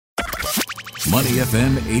Money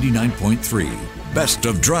FM 89.3. Best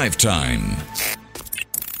of drive time.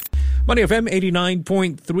 Money FM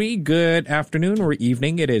 89.3. Good afternoon or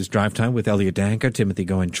evening. It is Drive Time with Elliot Danker, Timothy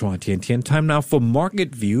Go, and Chua Tian Tian. Time now for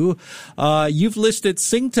Market View. You've listed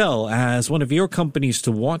Singtel as one of your companies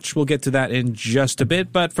to watch. We'll get to that in just a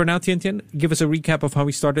bit. But for now, Tian Tian, give us a recap of how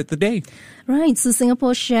we started the day. Right. So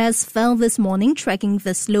Singapore shares fell this morning, tracking the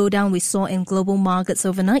slowdown we saw in global markets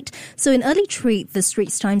overnight. So in early trade, the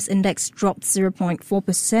Straits Times Index dropped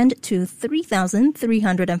 0.4% to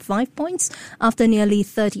 3,305 points after nearly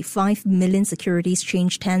 35 million securities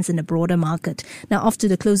changed hands in the broader market. Now, after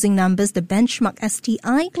the closing numbers, the benchmark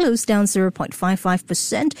STI closed down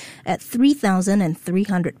 0.55% at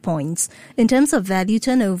 3,300 points. In terms of value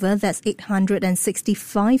turnover, that's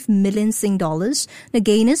 865 million Sing dollars. The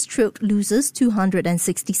gainers trailed losers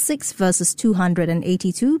 266 versus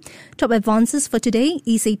 282. Top advances for today,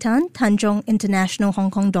 Isetan, Tanjong International Hong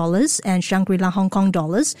Kong dollars and Shangri-La Hong Kong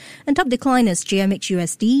dollars. And top decliners, JMH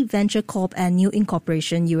USD, Venture Corp and New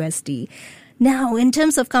Incorporation USD. Now, in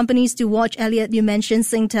terms of companies to watch, Elliot, you mentioned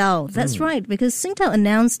Singtel. That's right, because Singtel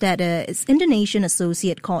announced that its Indonesian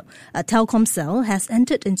associate called Telkomsel has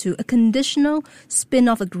entered into a conditional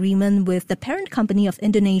spin-off agreement with the parent company of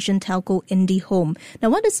Indonesian telco IndiHome.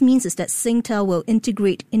 Now, what this means is that Singtel will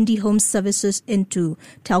integrate IndiHome services into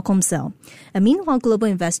Telkomsel. And meanwhile, global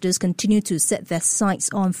investors continue to set their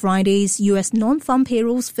sights on Friday's U.S. non-farm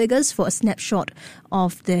payrolls figures for a snapshot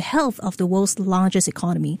of the health of the world's largest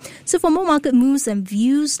economy. So for more market moves and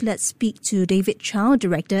views, let's speak to David Chow,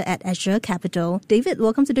 Director at Azure Capital. David,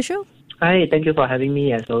 welcome to the show. Hi, thank you for having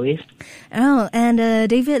me as always. Oh, and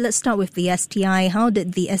David, let's start with the STI. How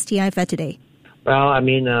did the STI fare today? Well,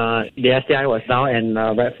 the STI was down, and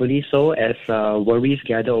rightfully so, as worries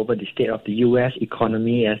gather over the state of the U.S.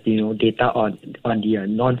 economy, as data on the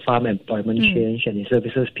non-farm employment change and the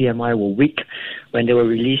services PMI were weak when they were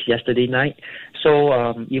released yesterday night.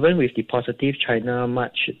 So even with the positive China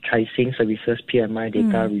March pricing services PMI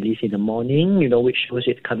data released in the morning, which shows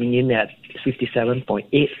it coming in at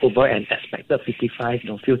 57.8 over an expected 55,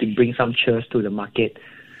 feel to bring some cheers to the market.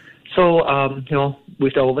 So,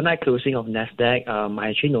 with the overnight closing of NASDAQ, I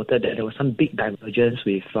actually noted that there was some big divergence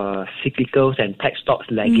with cyclicals and tech stocks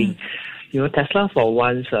lagging. Tesla for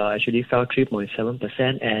once actually fell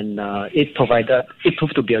 3.7%, and it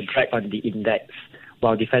proved to be a drag on the index,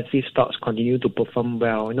 while defensive stocks continue to perform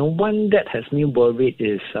well. One that has me worried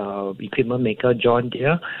is equipment maker John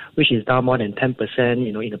Deere, which is down more than 10%,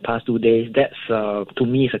 in the past 2 days. That's, to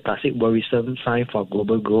me, is a classic worrisome sign for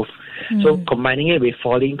global growth. So combining it with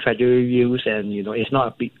falling treasury yields, and, it's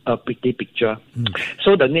not a pretty picture.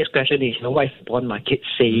 So the next question is, what is the bond market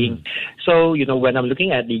saying? So, when I'm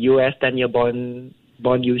looking at the US 10-year bond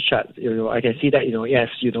yield chart, I can see that, yes,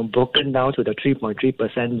 broken down to the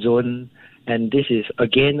 3.3% zone. And this is,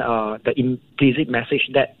 again, the implicit message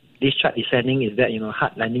that this chart is sending is that,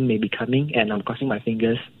 hard landing may be coming, and I'm crossing my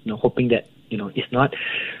fingers, hoping that, it's not.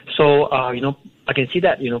 So, I can see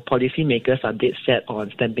that, policymakers are dead set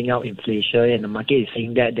on stamping out inflation, and the market is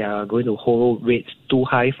saying that they are going to hold rates too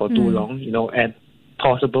high for too long, and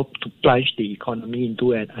possible to plunge the economy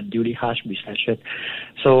into an unduly harsh recession.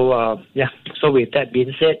 So, so with that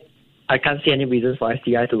being said, I can't see any reason for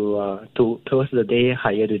STI to close the day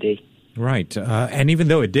higher today. Right. And even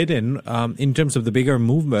though it didn't, in terms of the bigger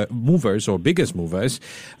movers or biggest movers,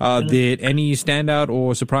 did any stand out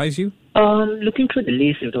or surprise you? Looking through the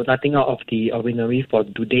list, nothing out of the ordinary for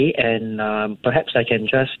today, and perhaps I can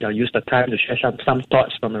just use the time to share some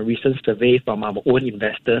thoughts from a recent survey from our own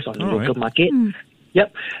investors on the local market.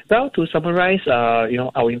 Yep. Well, to summarize,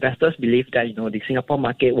 our investors believe that, the Singapore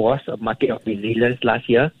market was a market of resilience last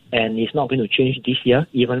year, and it's not going to change this year,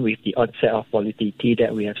 even with the onset of volatility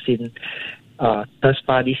that we have seen thus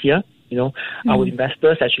far this year. Our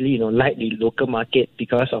investors actually, like the local market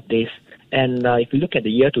because of this. And if you look at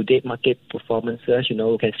the year-to-date market performances,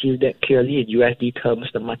 you can see that clearly in USD terms,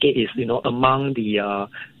 the market is, among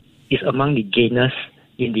the gainers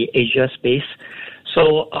in the Asia space.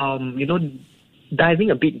 So,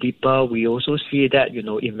 diving a bit deeper, we also see that,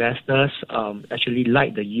 investors actually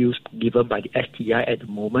like the yields given by the STI at the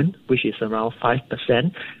moment, which is around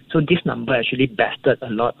 5%. So this number actually bested a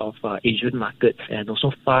lot of Asian markets, and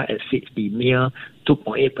also far exceeds the mere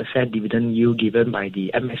 2.8% dividend yield given by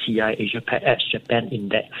the MSCI Asia ex Japan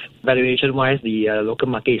Index. Valuation-wise, the local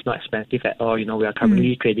market is not expensive at all. We are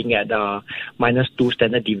currently trading at -2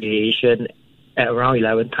 standard deviation at around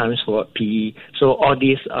 11 times for PE. So all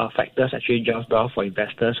these factors actually jump well for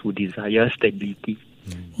investors who desire stability.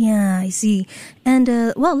 Yeah, I see. And,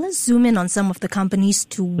 let's zoom in on some of the companies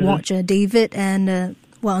to watch, David. And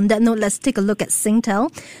Well, on that note, let's take a look at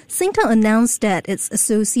Singtel. Singtel announced that its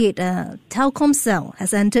associate Telkomsel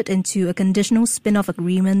has entered into a conditional spin-off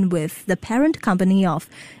agreement with the parent company of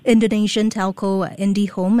Indonesian telco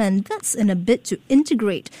IndiHome, and that's in a bid to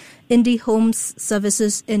integrate IndiHome's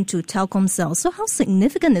services into Telkomsel. So how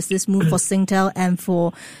significant is this move for Singtel and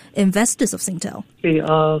for investors of Singtel? Okay,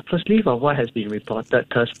 firstly, from what has been reported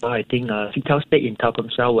thus far, I think Singtel's stake in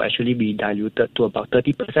Telkomsel will actually be diluted to about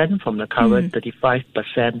 30% from the current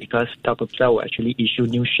 35%, because Telkomsel will actually issue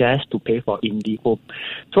new shares to pay for IndiHome.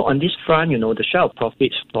 So on this front, the share of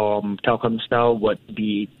profits from Telkomsel would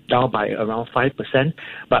be down by around 5%.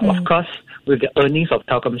 But of course, with the earnings of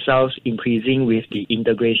Telkomsel increasing with the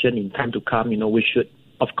integration in time to come, we should,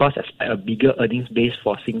 of course, expect a bigger earnings base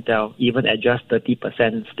for Singtel, even at just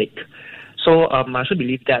 30% stake. So I also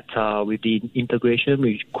believe that with the integration,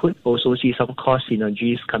 we could also see some cost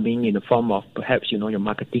synergies coming in the form of perhaps, your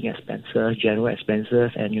marketing expenses, general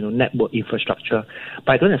expenses, and, network infrastructure.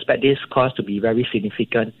 But I don't expect this cost to be very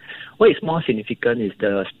significant. What is more significant is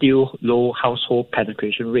the still low household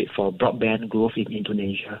penetration rate for broadband growth in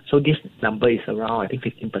Indonesia. So this number is around, I think,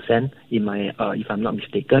 15% if I'm not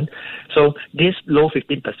mistaken. So this low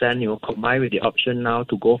 15%, combined with the option now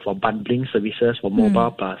to go for bundling services for mobile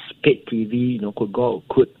plus paid TV,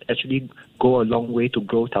 could actually go a long way to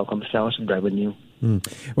grow Telkomsel's revenue.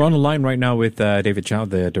 We're on the line right now with David Chow,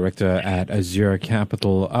 the director at Azure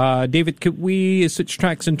Capital. David, could we switch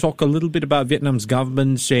tracks and talk a little bit about Vietnam's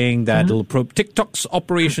government saying that it'll probe TikTok's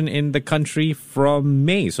operation in the country from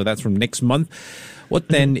May? So that's from next month. What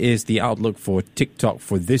then is the outlook for TikTok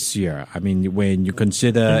for this year? I mean, when you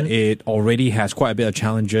consider it already has quite a bit of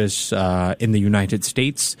challenges in the United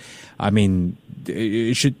States, I mean,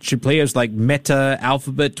 should players like Meta,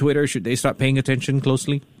 Alphabet, Twitter, should they start paying attention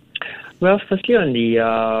closely? Well, firstly, on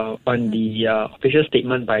the official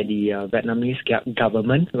statement by the Vietnamese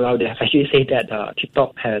government, well, they have actually said that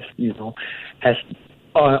TikTok has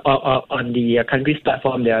on the country's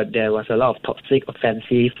platform, there was a lot of toxic,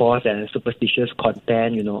 offensive, false, and superstitious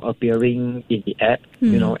content, appearing in the app,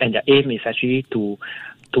 and the aim is actually to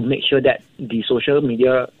make sure that the social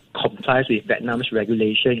media complies with Vietnam's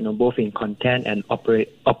regulation, both in content and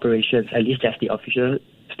operations. At least that's the official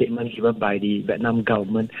statement given by the Vietnam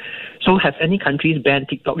government. So have any countries banned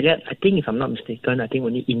TikTok yet? I think, if I'm not mistaken, I think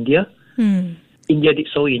only India. India did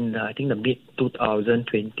so in, I think, the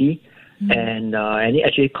mid-2020. And it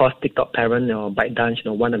actually cost TikTok parent ByteDance,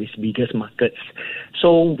 one of its biggest markets.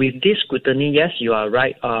 So with this scrutiny, yes, you are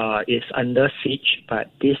right, it's under siege,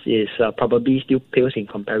 but this is probably still pales in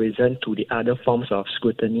comparison to the other forms of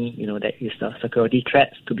scrutiny, that is security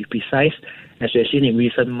threats, to be precise, as we've seen in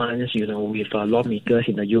recent months, with lawmakers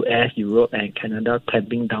in the US, Europe, and Canada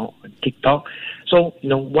clamping down on TikTok. So,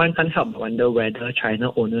 one can't help but wonder whether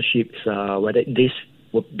China ownership, whether this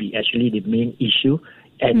would be actually the main issue.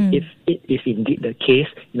 And if it is indeed the case,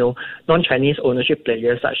 non-Chinese ownership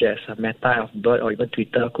players such as Meta, Alphabet, or even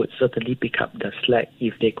Twitter could certainly pick up the slack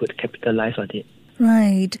if they could capitalize on it.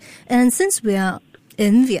 Right. And since we are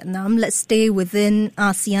in Vietnam, let's stay within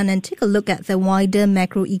ASEAN and take a look at the wider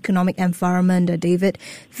macroeconomic environment, David.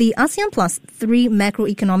 The Asean+3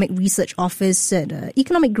 Macroeconomic Research Office said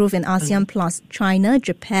economic growth in ASEAN plus China,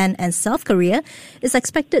 Japan and South Korea is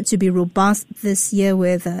expected to be robust this year,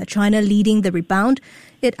 with China leading the rebound.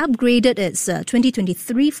 It upgraded its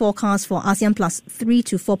 2023 forecast for Asean+3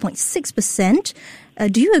 to 4.6%.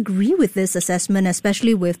 Do you agree with this assessment,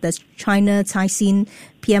 especially with the China-Caixin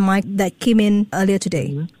PMI that came in earlier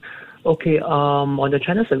today? Okay, on the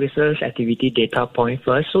China services activity data point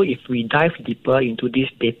first, so if we dive deeper into this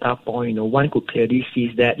data point, one could clearly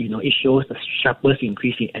see that, it shows the sharpest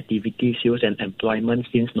increase in activity, sales and employment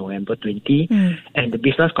since November 20, and the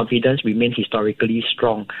business confidence remains historically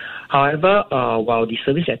strong. However, while the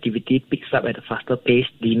service activity picks up at a faster pace,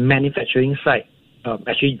 the manufacturing side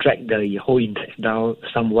actually dragged the whole index down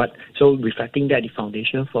somewhat. So reflecting that the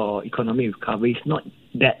foundation for economic recovery is not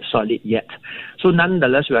that solid yet. So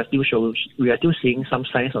nonetheless, we are still seeing some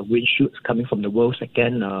signs of green shoots coming from the world's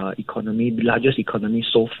second economy, the largest economy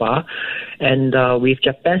so far. And with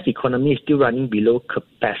Japan's economy is still running below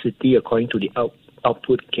capacity according to the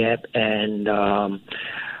output gap, and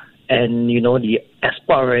the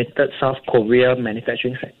export-oriented South Korea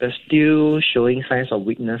manufacturing sector still showing signs of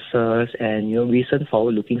weaknesses, and recent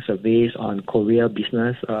forward-looking surveys on Korea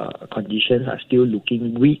business conditions are still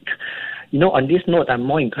looking weak. On this note, I'm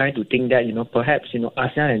more inclined to think that perhaps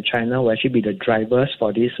ASEAN and China will actually be the drivers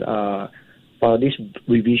for this for this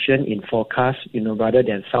revision in forecast, rather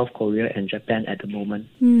than South Korea and Japan at the moment.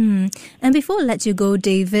 And before I let you go,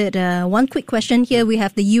 David, one quick question here. We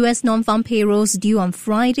have the U.S. non-farm payrolls due on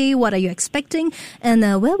Friday. What are you expecting? And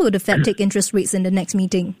where will the Fed take interest rates in the next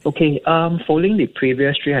meeting? Okay, following the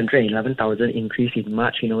previous 311,000 increase in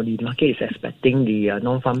March, the market is expecting the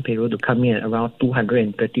non-farm payroll to come in at around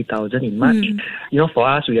 230,000 in March. For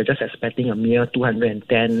us, we are just expecting a mere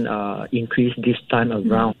 210 increase this time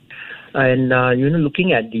around. And,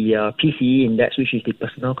 looking at the PCE index, which is the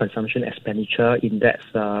Personal Consumption Expenditure Index,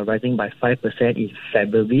 rising by 5% in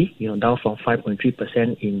February, down from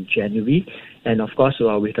 5.3% in January. And, of course,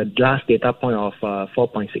 with the last data point of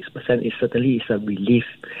 4.6%, it certainly is a relief.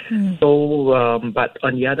 So, but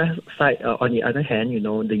on the other side, on the other hand, we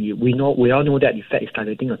all know that the Fed is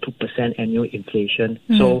targeting a 2% annual inflation.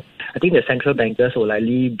 So, I think the central bankers will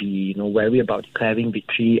likely be, wary about declaring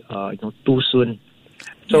victory, too soon.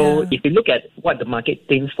 So if you look at what the market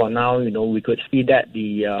thinks for now, we could see that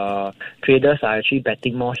the traders are actually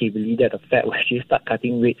betting more heavily that the Fed will actually start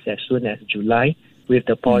cutting rates as soon as July, with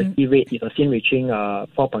the policy rate seen reaching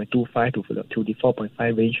 4.25 to the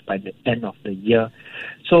 4.5 range by the end of the year.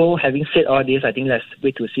 So having said all this, I think let's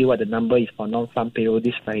wait to see what the number is for non-farm payroll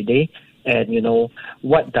this Friday. And,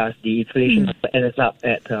 what does the inflation end up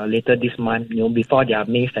at later this month, before their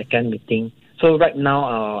May 2nd meeting. So right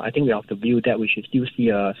now, I think we have the view that we should still see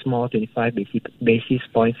a small 25 basis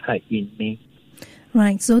points hike in May.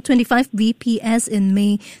 Right, so 25 BPS in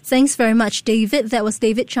May. Thanks very much, David. That was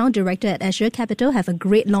David Chow, Director at Asia Capital. Have a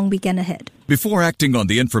great long weekend ahead. Before acting on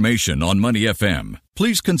the information on Money FM,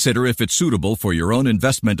 please consider if it's suitable for your own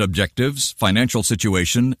investment objectives, financial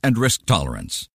situation, and risk tolerance.